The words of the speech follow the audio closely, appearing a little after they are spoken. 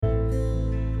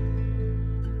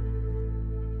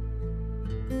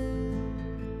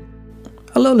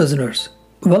Hello, listeners.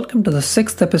 Welcome to the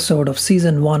sixth episode of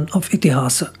Season 1 of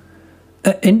Itihasa,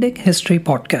 a Indic history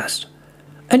podcast.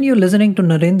 And you're listening to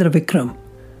Narendra Vikram.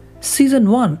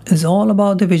 Season 1 is all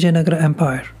about the Vijayanagara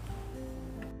Empire.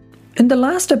 In the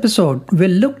last episode, we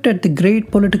looked at the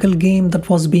great political game that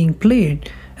was being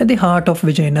played at the heart of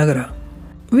Vijayanagara.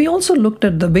 We also looked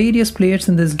at the various players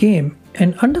in this game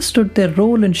and understood their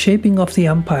role in shaping of the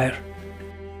empire.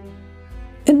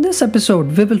 In this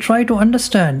episode, we will try to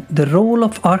understand the role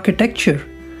of architecture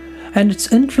and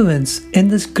its influence in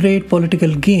this great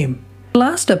political game.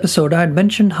 Last episode, I had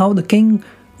mentioned how the king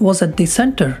was at the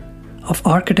center of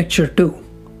architecture too.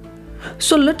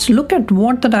 So let's look at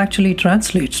what that actually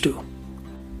translates to.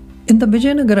 In the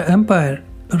Vijayanagara Empire,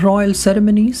 royal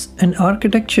ceremonies and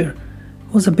architecture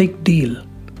was a big deal.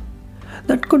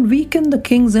 That could weaken the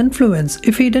king's influence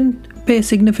if he didn't pay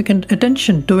significant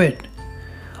attention to it,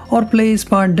 or play his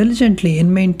part diligently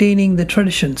in maintaining the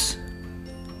traditions.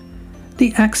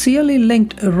 The axially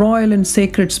linked royal and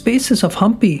sacred spaces of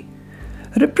Hampi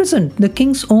represent the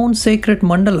king's own sacred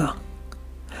mandala,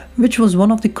 which was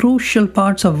one of the crucial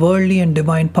parts of worldly and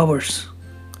divine powers.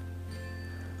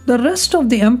 The rest of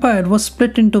the empire was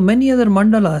split into many other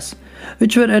mandalas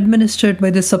which were administered by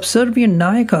the subservient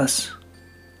Nayakas,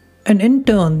 and in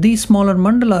turn these smaller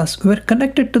mandalas were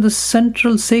connected to the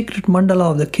central sacred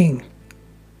mandala of the king.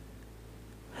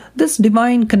 This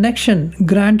divine connection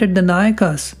granted the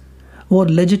Nayakas more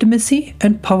legitimacy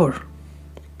and power.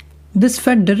 This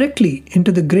fed directly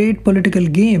into the great political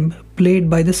game played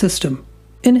by the system.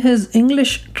 In his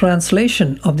English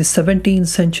translation of the 17th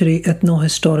century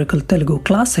ethno-historical Telugu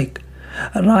classic,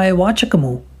 Raya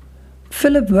Vachakamu,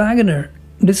 Philip Wagner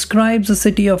describes the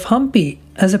city of Hampi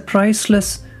as a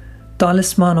priceless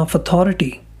talisman of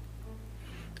authority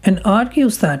and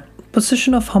argues that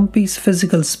possession of Hampi's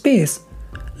physical space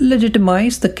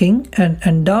legitimized the king and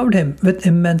endowed him with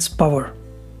immense power.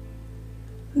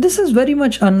 This is very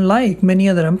much unlike many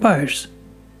other empires,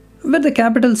 where the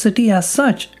capital city as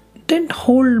such didn't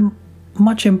hold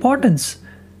much importance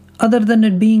other than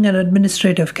it being an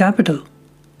administrative capital.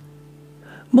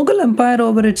 Mughal Empire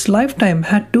over its lifetime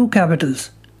had two capitals,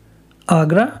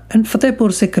 Agra and Fatehpur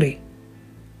Sikri.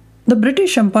 The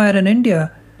British Empire in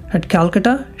India had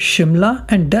Calcutta, Shimla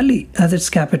and Delhi as its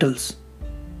capitals.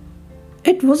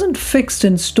 It wasn't fixed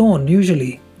in stone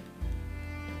usually,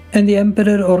 and the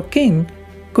emperor or king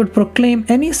could proclaim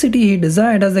any city he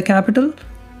desired as the capital,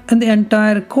 and the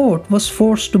entire court was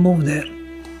forced to move there.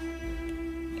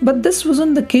 But this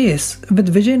wasn't the case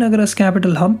with Vijayanagara's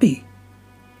capital Hampi.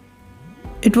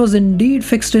 It was indeed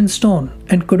fixed in stone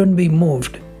and couldn't be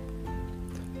moved.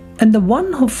 And the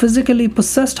one who physically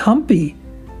possessed Hampi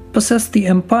possessed the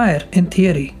empire in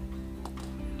theory.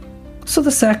 So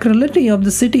the sacrality of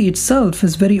the city itself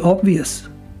is very obvious.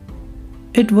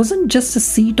 It wasn't just a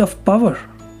seat of power.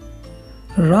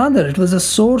 Rather, it was a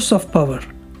source of power.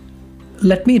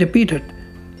 Let me repeat it.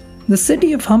 The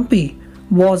city of Hampi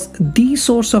was the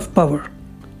source of power.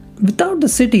 Without the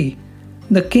city,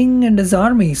 the king and his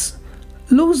armies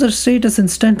lose their status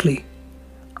instantly,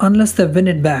 unless they win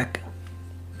it back.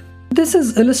 This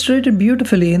is illustrated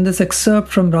beautifully in this excerpt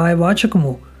from Raya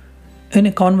Vachakamu, in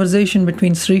a conversation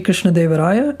between Sri Krishna Deva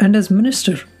Raya and his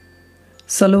minister,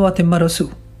 Saluva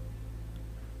Timmarasu.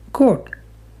 Quote,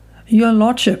 "Your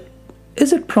Lordship,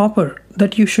 is it proper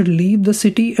that you should leave the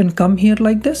city and come here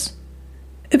like this?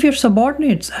 If your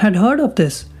subordinates had heard of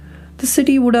this, the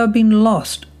city would have been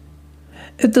lost.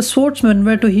 If the swordsmen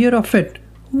were to hear of it,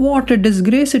 what a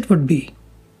disgrace it would be."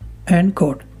 End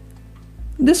quote.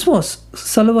 This was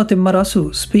Saluva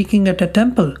Timmarasu speaking at a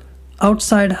temple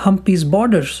outside Hampi's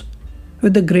borders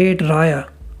with the great Raya,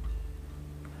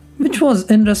 which was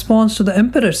in response to the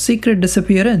emperor's secret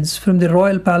disappearance from the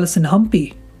royal palace in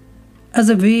Hampi, as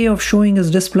a way of showing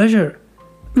his displeasure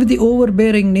with the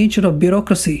overbearing nature of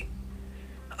bureaucracy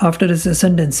after his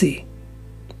ascendancy.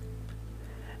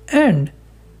 And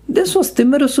this was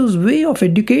Timmarasu's way of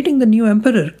educating the new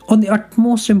emperor on the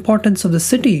utmost importance of the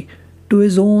city to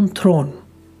his own throne.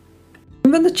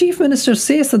 When the chief minister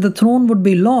says that the throne would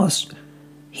be lost,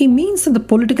 he means that the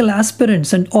political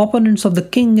aspirants and opponents of the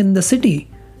king in the city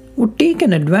would take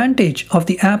an advantage of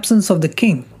the absence of the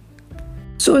king.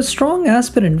 So a strong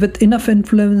aspirant with enough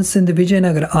influence in the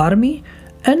Vijayanagara army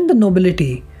and the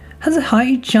nobility has a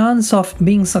high chance of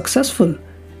being successful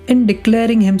in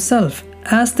declaring himself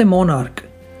as the monarch,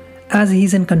 as he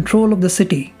is in control of the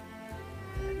city.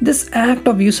 This act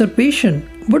of usurpation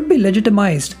would be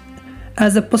legitimized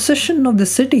as the possession of the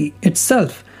city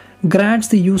itself grants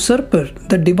the usurper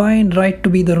the divine right to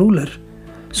be the ruler,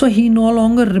 so he no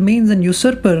longer remains an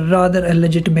usurper, rather a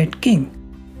legitimate king.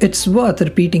 It's worth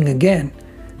repeating again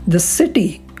The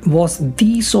city was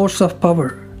the source of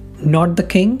power, not the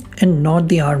king and not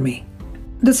the army.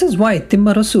 This is why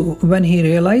Timmarasu, when he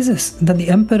realizes that the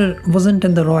emperor wasn't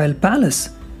in the royal palace,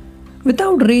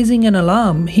 without raising an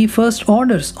alarm, he first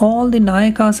orders all the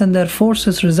Nayakas and their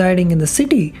forces residing in the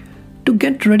city to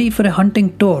get ready for a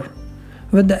hunting tour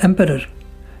with the emperor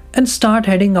and start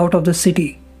heading out of the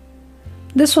city.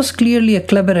 This was clearly a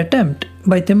clever attempt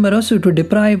by Timmarasu to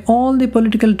deprive all the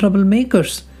political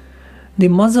troublemakers the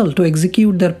muzzle to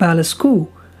execute their palace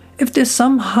coup if they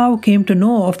somehow came to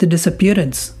know of the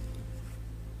disappearance.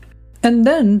 And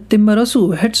then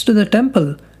Timmarasu heads to the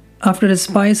temple after his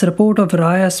spy's report of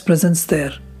Raya's presence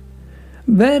there,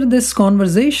 where this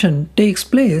conversation takes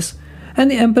place, and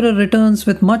the emperor returns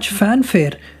with much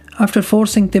fanfare after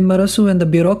forcing Timmarasu and the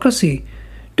bureaucracy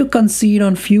to concede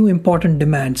on few important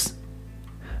demands,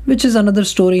 which is another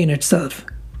story in itself.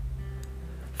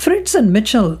 Fritz and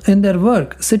Mitchell, in their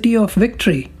work City of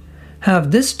Victory, have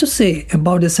this to say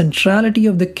about the centrality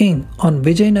of the king on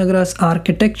Vijayanagara's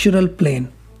architectural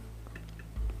plane.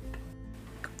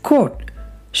 Quote,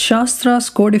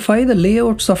 Shastras codify the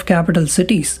layouts of capital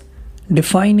cities,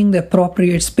 defining the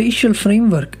appropriate spatial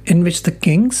framework in which the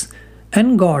kings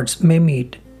and gods may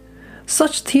meet.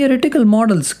 Such theoretical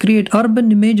models create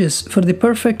urban images for the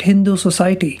perfect Hindu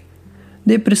society.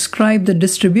 They prescribe the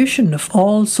distribution of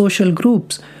all social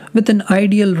groups within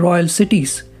ideal royal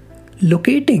cities,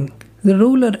 locating the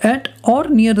ruler at or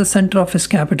near the center of his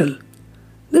capital.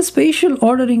 The spatial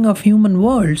ordering of human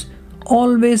worlds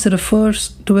always refers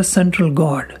to a central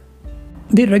god.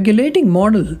 The regulating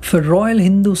model for royal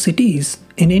Hindu cities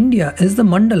in India is the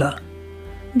mandala,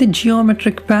 the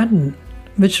geometric pattern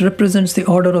which represents the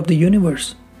order of the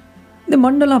universe. The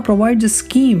mandala provides a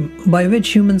scheme by which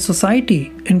human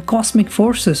society and cosmic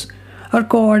forces are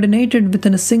coordinated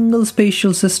within a single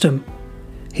spatial system.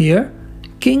 Here,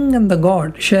 king and the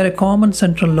god share a common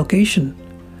central location.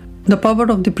 The power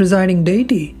of the presiding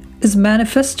deity is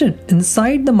manifested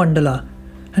inside the mandala,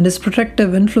 and his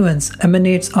protective influence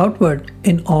emanates outward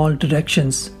in all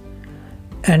directions.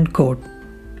 End quote.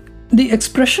 The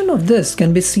expression of this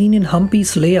can be seen in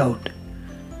Hampi's layout.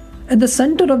 At the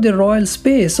center of the royal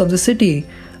space of the city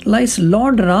lies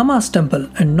Lord Rama's temple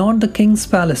and not the king's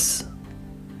palace.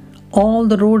 All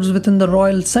the roads within the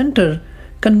royal center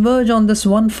converge on this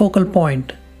one focal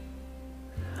point.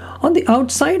 On the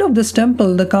outside of this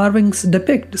temple, the carvings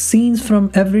depict scenes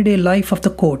from everyday life of the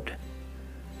court.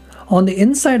 On the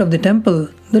inside of the temple,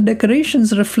 the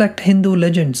decorations reflect Hindu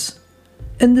legends.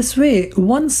 In this way,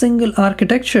 one single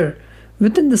architecture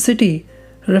within the city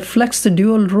reflects the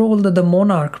dual role that the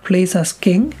monarch plays as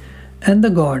king and the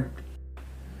god.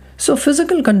 So,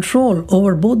 physical control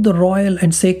over both the royal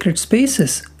and sacred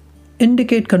spaces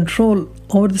indicate control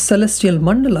over the celestial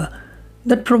mandala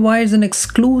that provides an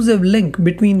exclusive link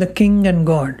between the king and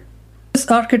god. This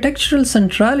architectural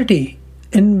centrality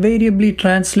invariably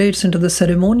translates into the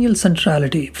ceremonial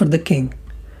centrality for the king,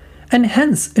 and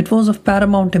hence it was of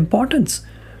paramount importance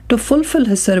to fulfill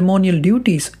his ceremonial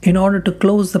duties in order to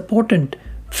close the potent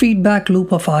feedback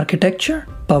loop of architecture,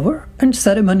 power, and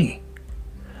ceremony.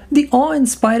 The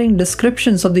awe-inspiring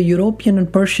descriptions of the European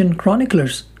and Persian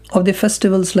chroniclers of the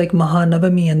festivals like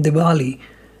Mahanavami and Diwali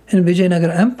in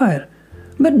Vijayanagara Empire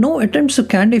were no attempts to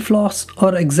candy floss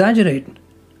or exaggerate.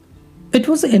 It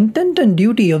was the intent and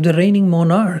duty of the reigning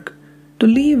monarch to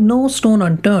leave no stone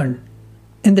unturned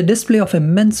in the display of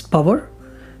immense power,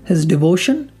 his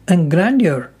devotion, and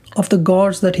grandeur of the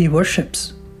gods that he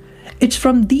worships. It's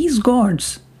from these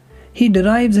gods he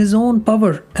derives his own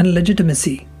power and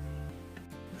legitimacy.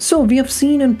 So we have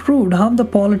seen and proved how the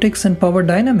politics and power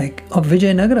dynamic of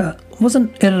Vijayanagara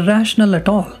wasn't irrational at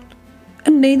all.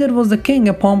 And neither was the king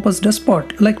a pompous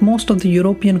despot like most of the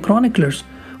European chroniclers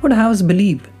would have us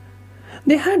believe.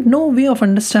 They had no way of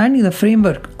understanding the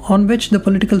framework on which the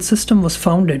political system was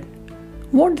founded.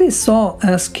 What they saw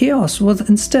as chaos was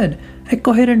instead a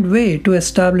coherent way to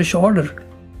establish order,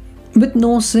 with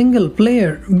no single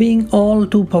player being all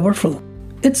too powerful.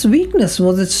 Its weakness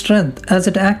was its strength, as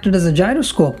it acted as a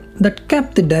gyroscope that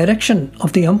kept the direction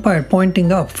of the empire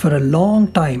pointing up for a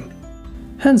long time.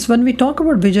 Hence, when we talk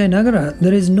about Vijayanagara,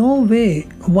 there is no way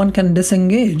one can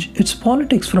disengage its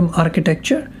politics from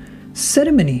architecture,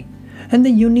 ceremony, and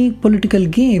the unique political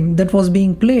game that was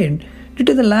being played due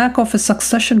to the lack of a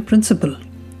succession principle.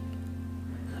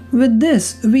 With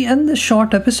this, we end this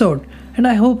short episode, and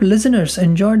I hope listeners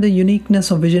enjoyed the uniqueness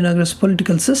of Vijayanagara's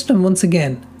political system once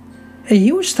again. A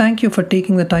huge thank you for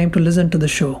taking the time to listen to the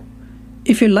show.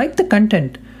 If you like the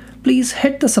content, please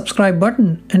hit the subscribe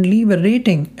button and leave a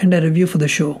rating and a review for the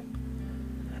show.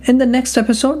 In the next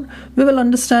episode, we will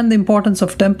understand the importance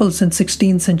of temples in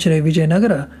 16th century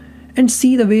Vijayanagara and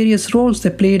see the various roles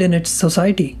they played in its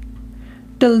society.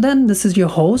 Till then, this is your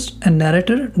host and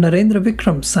narrator Narendra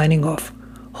Vikram signing off.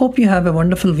 Hope you have a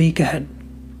wonderful week ahead.